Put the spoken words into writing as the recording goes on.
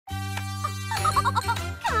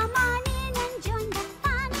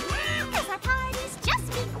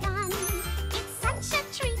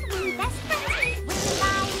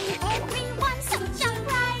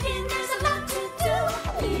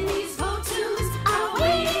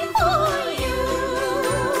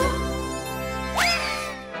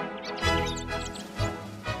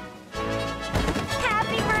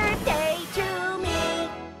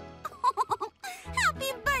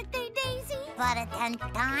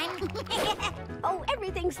Bedtime. Oh,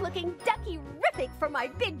 everything's looking ducky-rific for my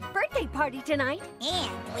big birthday party tonight.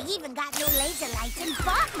 And we even got new laser lights and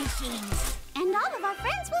fog machines. And all of our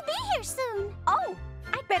friends will be here soon. Oh,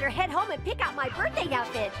 I'd better head home and pick out my birthday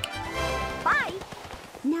outfit. Bye.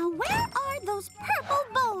 Now, where are those purple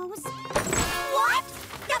bows? What?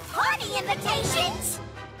 The party invitations?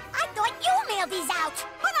 I thought you mailed these out.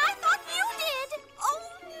 But I thought you did. Oh,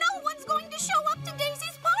 no one's going to show up to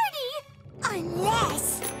Daisy's party.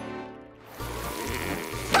 Unless...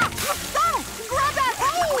 Grab that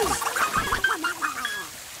hose!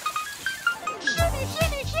 Shimmy,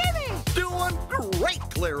 shimmy, shimmy. Doing great,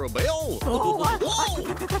 Clarabelle. Oh, I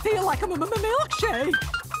feel like I'm a milkshake.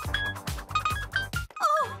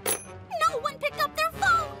 Oh, no one picked up their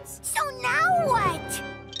phones. So now what?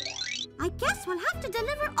 I guess we'll have to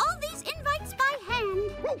deliver all these invites by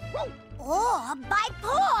hand. Or by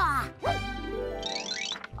paw.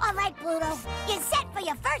 All right, Pluto. You're set for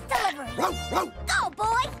your first delivery. Go,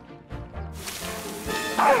 boy.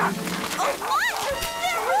 Oh, what?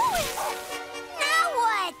 They're ruined. Now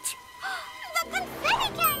what? The confetti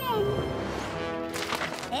cannon.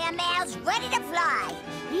 Airmail's ready to fly.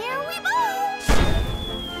 Here we go.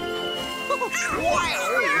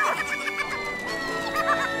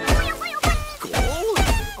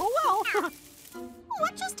 Oh, well.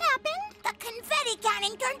 What just happened? The confetti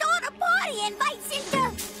cannon turned all the party invites into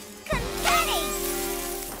confetti.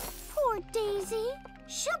 Poor Daisy.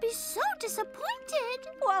 She'll be so disappointed.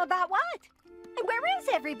 Well, about what? And where is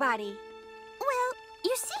everybody? Well,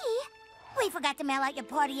 you see... We forgot to mail out your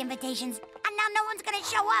party invitations, and now no one's gonna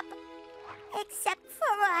show up. Except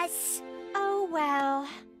for us. Oh, well.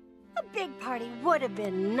 A big party would have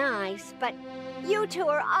been nice, but you two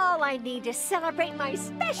are all I need to celebrate my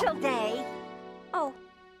special day. Oh,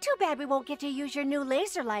 too bad we won't get to use your new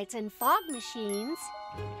laser lights and fog machines.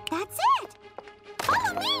 That's it.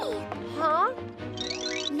 Follow me. Huh?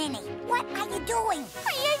 Minnie, what are you doing?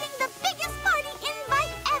 Creating the biggest party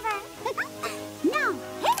invite ever. Now,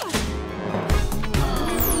 hit it.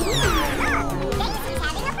 Daisy's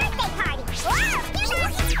having a birthday party.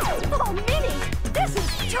 Oh, Minnie, this is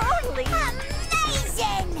totally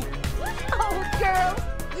Amazing! Oh, girls,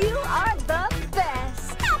 you are the best.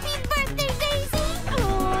 Happy birthday, Daisy.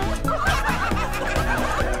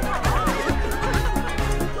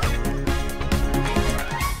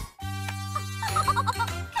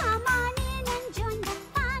 Come on in and join the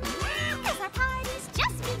fun, 'cause our party's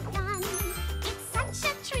just begun. It's such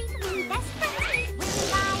a treat when best friends meet. We're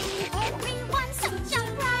inviting everyone, so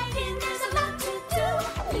jump right in. There's a lot to do.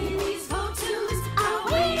 Minnie's Bow-Toons are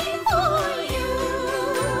waiting for you.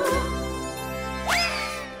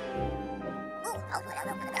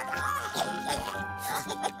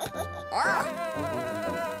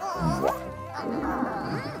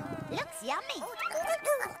 Looks yummy.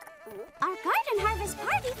 Our garden harvest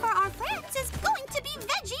party for our friends is going to be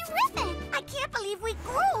veggie-rific. I can't believe we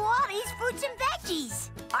grew all these fruits and veggies.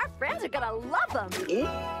 Our friends are gonna love them.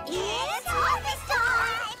 It's harvest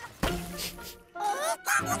time!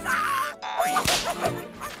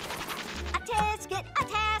 A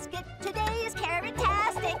tasket, today is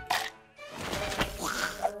carrot-tastic.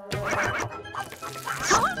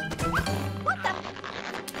 Huh? What the?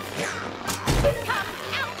 Come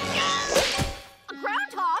out! A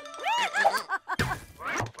groundhog?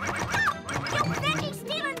 You veggie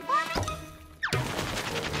stealing for me?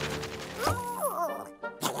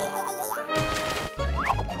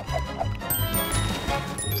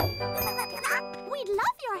 We'd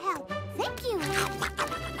love your help. Thank you.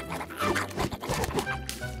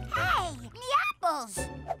 Hey, the apples!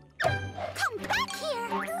 Come back here.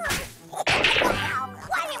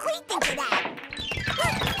 Why didn't we think of that?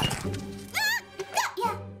 Got ya.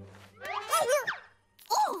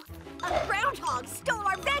 Oh, a groundhog stole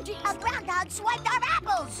our veggies. A groundhog swiped our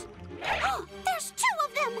apples! There's two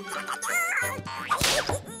of them.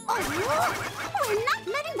 Oh, we're not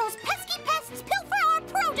letting those pesky pests pilfer our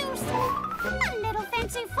produce. A little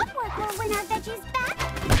fancy footwork will win our veggies back.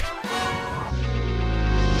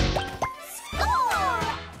 Score!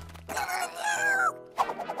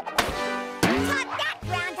 Caught that,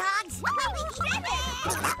 groundhogs!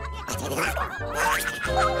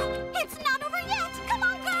 It's not over yet. Come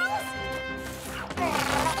on, girls.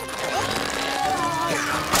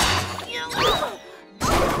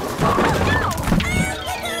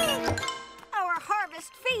 Our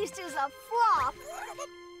harvest feast is a flop.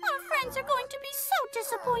 Our friends are going to be so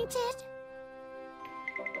disappointed.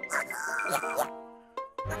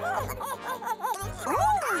 Oh,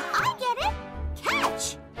 I get it. Catch!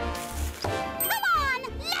 Come on,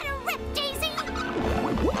 let her rip, Daisy!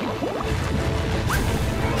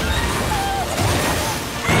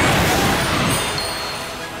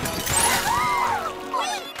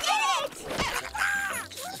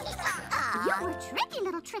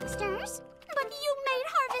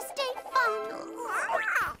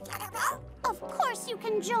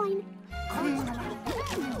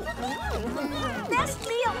 Best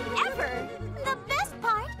meal ever! The best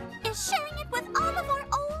part is sharing it with all of our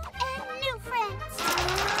old and new friends.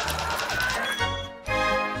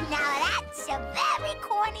 Now that's a very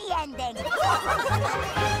corny ending.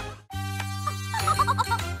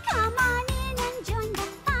 Come on in and join the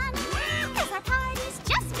fun, 'cause our party's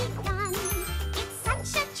just begun. It's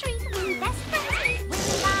such a treat when best friends meet. We're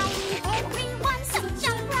inviting everyone, so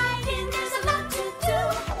jump right in. There's a lot to do.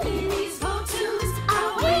 Minnie's Bow-Toons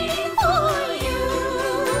are waiting for you.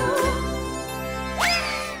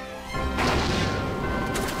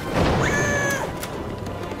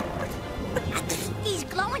 These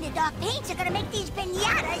glow-in-the-dark paints are gonna make these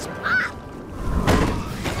pinatas pop.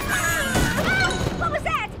 What was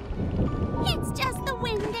that? It's just the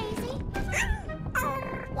wind, Daisy.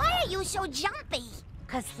 Why are you so jumpy?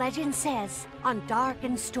 'Cause legend says, on dark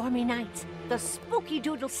and stormy nights, the Spooky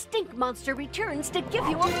Doodle Stink Monster returns to give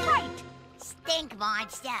you a fright. Stink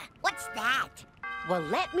monster. What's that? Well,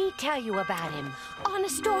 let me tell you about him. On a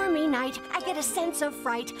stormy night, I get a sense of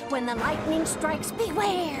fright. When the lightning strikes,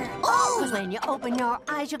 beware. Oh! 'Cause when you open your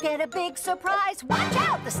eyes, you'll get a big surprise. Watch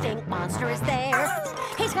out, the stink monster is there.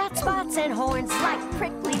 He's got spots and horns like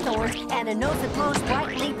prickly thorns, and a nose that glows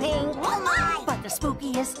brightly pink. Oh my! But the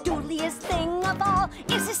spookiest, doodliest thing of all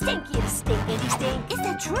is the stinkiest stinkity stink. Is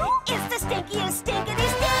that true? Is the stinkiest stinkity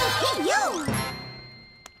stink. You!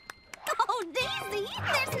 Oh, Daisy,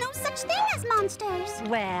 there's no such thing as monsters.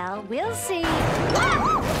 Well, we'll see.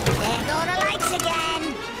 There go the lights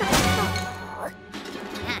again.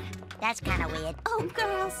 Huh, that's kind of weird. Oh,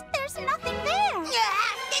 girls, there's nothing there.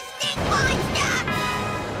 Yeah, the stink monster!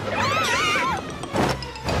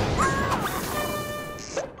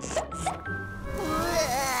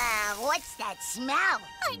 What's that smell?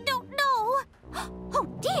 I don't know. Oh,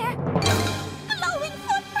 dear. Glowing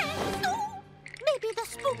footprints. Oh, maybe the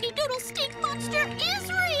Spooky Doodle Stink Monster is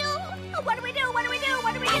real. What do we do? What do we do?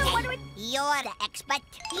 What do we do? What do we do? You're the expert.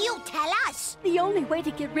 You tell us. The only way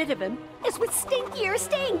to get rid of him is with stinkier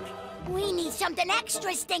stink. We need something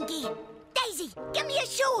extra stinky. Daisy, give me your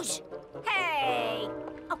shoes. Hey!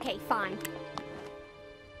 Okay, fine.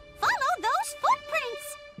 Follow those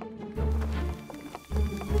footprints.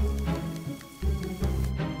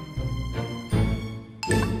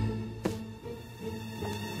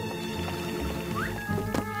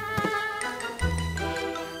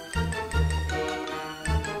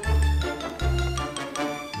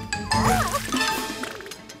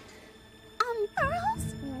 Girls?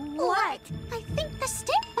 What? I think the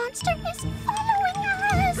stink monster is following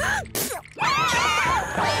us.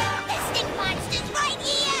 The stink monster's right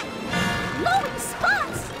here. Glowing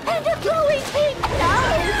spots. And a glowing pink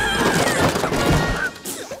nose!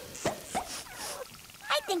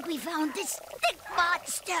 I think we found this stink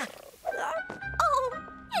monster. Oh,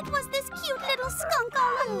 it was this cute little skunk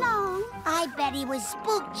all along. I bet he was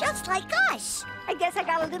spooked just like us. I guess I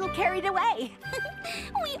got a little carried away.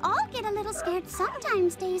 We all get a little scared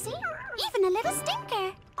sometimes, Daisy. Even a little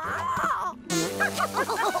stinker.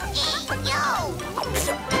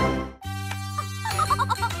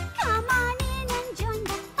 Come on in and join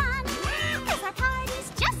the fun, 'cause our party's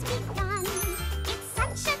just begun. It's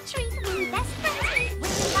such a treat when best friends meet.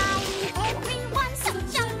 We're inviting everyone, so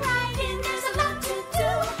jump right in. There's a lot to do.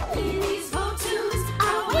 Minnie's Bow-Toons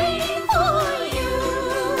are waiting for you.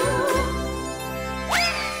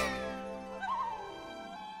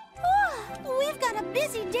 We've got a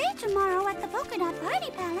busy day tomorrow at the Polka Dot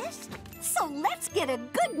Party Palace. So let's get a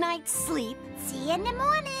good night's sleep. See you in the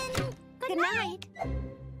morning. Good night.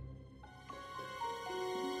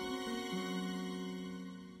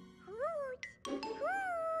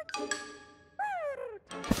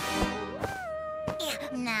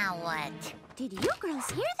 Now what? Did you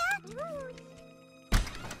girls hear that?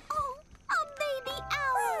 Oh, a baby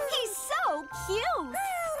owl. He's so cute.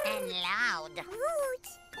 And loud.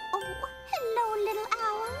 Oh, hello, little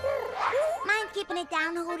owl. Mind keeping it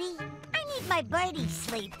down, Hootie? I need my birdie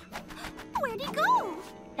sleep. Where'd he go?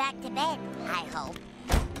 Back to bed, I hope.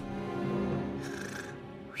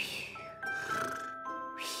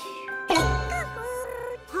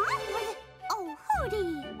 Huh? Oh,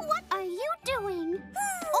 Hootie, what are you doing?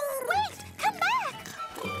 Oh, wait, come back.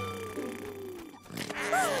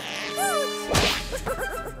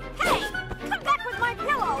 Hey, come back with my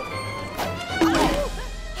pillow.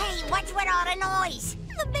 Hey, what's with all the noise?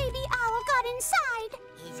 The baby owl got inside.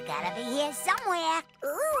 He's gotta be here somewhere.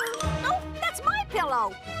 Oh, that's my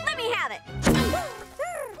pillow. Let me have it.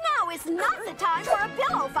 Now is not the time for a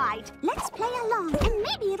pillow fight. Let's play along, and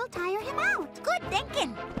maybe it'll tire him out. Good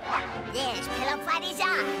thinking. There's pillow fighties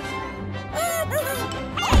on.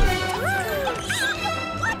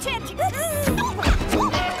 Watch it.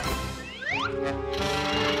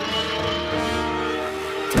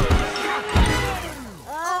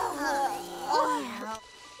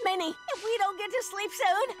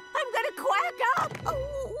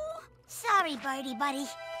 buddy.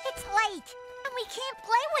 It's late, and we can't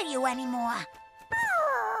play with you anymore.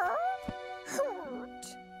 Hoot.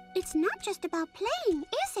 It's not just about playing,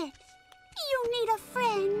 is it? You need a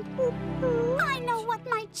friend. I know what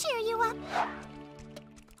might cheer you up.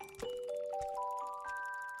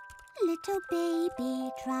 Little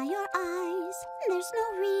baby, dry your eyes. There's no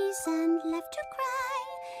reason left to cry.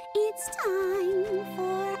 It's time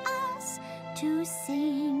for us to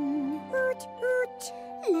sing. Hoot, hoot.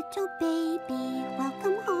 Little baby,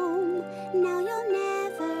 welcome home. Now you'll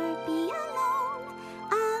never be alone.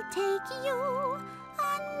 I'll take you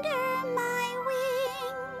under my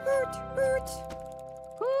wing. Hoot, hoot.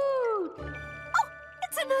 Hoot! Oh,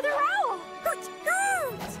 it's another owl! Hoot,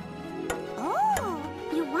 hoot. Oh,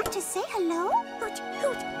 you want to say hello? Hoot,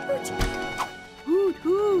 hoot, hoot. Hoot,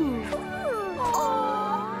 hoot.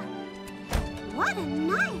 Aww. What a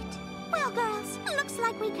night. Well, girls, looks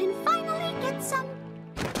like we can finally get some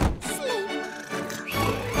sleep.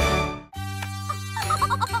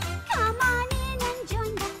 Come on in and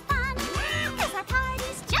join the fun, 'cause our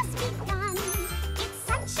party's just begun. It's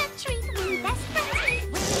such a treat when best friends meet.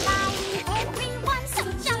 We're inviting everyone, so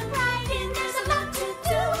jump right in. There's a lot to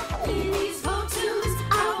do. Minnie's Bow-Toons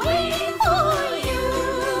are waiting for you.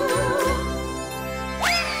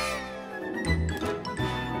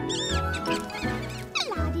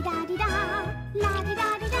 La-di-da-di-da,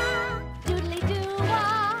 la-di-da-di-da,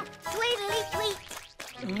 doodly-doo-wah. Tweedly tweet.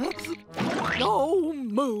 Oh,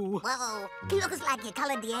 moo. Whoa, looks like you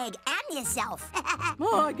colored the egg and yourself.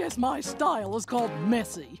 Well, I guess my style is called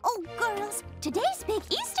messy. Oh, girls, today's big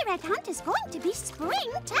Easter egg hunt is going to be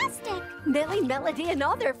spring-tastic. Millie, Melody, and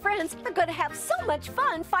all their friends are going to have so much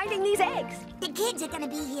fun finding these eggs. The kids are gonna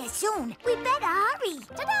be here soon. We better hurry.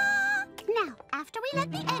 Ta-da! Now, after we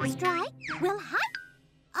let the eggs dry, we'll hide.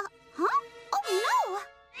 Huh?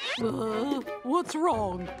 Oh, What's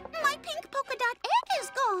wrong? no! My pink polka dot egg is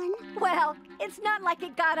gone. Well, it's not like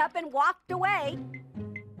it got up and walked away.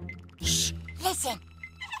 Shh, listen.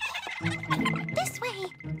 This way.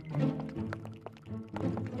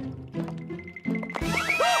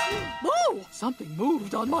 Oh, something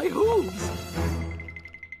moved on my hooves.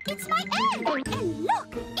 It's my egg. And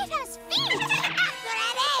look, it has feet. After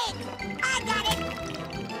that egg! I got it!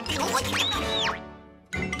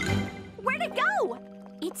 Where'd it go?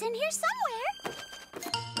 It's in here somewhere.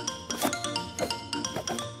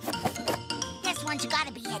 This one's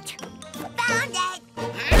gotta be it. Found it!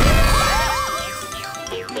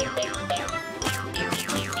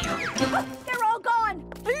 They're all gone.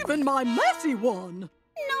 Even my messy one.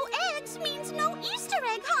 No eggs means no Easter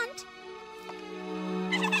egg hunt.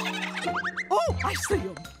 Oh, I see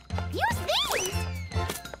them. Use these.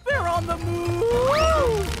 They're on the move.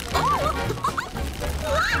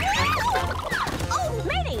 Oh,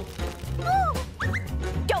 Minnie!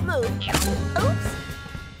 Don't move. Oops.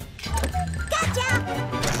 Gotcha!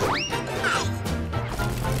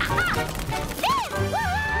 Aha! There!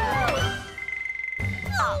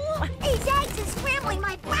 Oh, these eggs are scrambling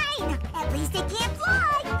my brain. At least they can't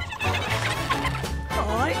fly.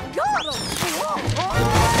 I got them.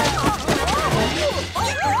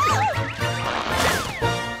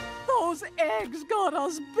 Those eggs got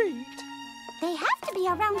us beat. They have to be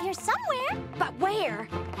around here somewhere. But where?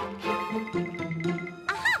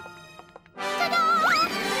 Aha! Ta-da!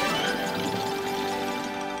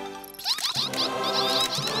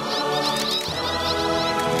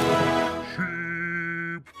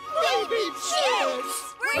 Baby chips!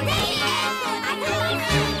 We're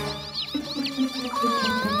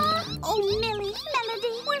Oh, Millie,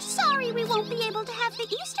 Melody, we're sorry we won't be able to have the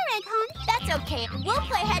Easter egg hunt. That's okay. We'll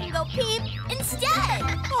play hide and go peep instead.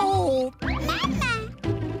 Oh, Mama!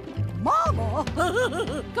 Mama.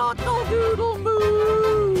 Cock-a-doodle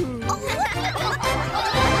moo.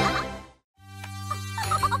 Oh.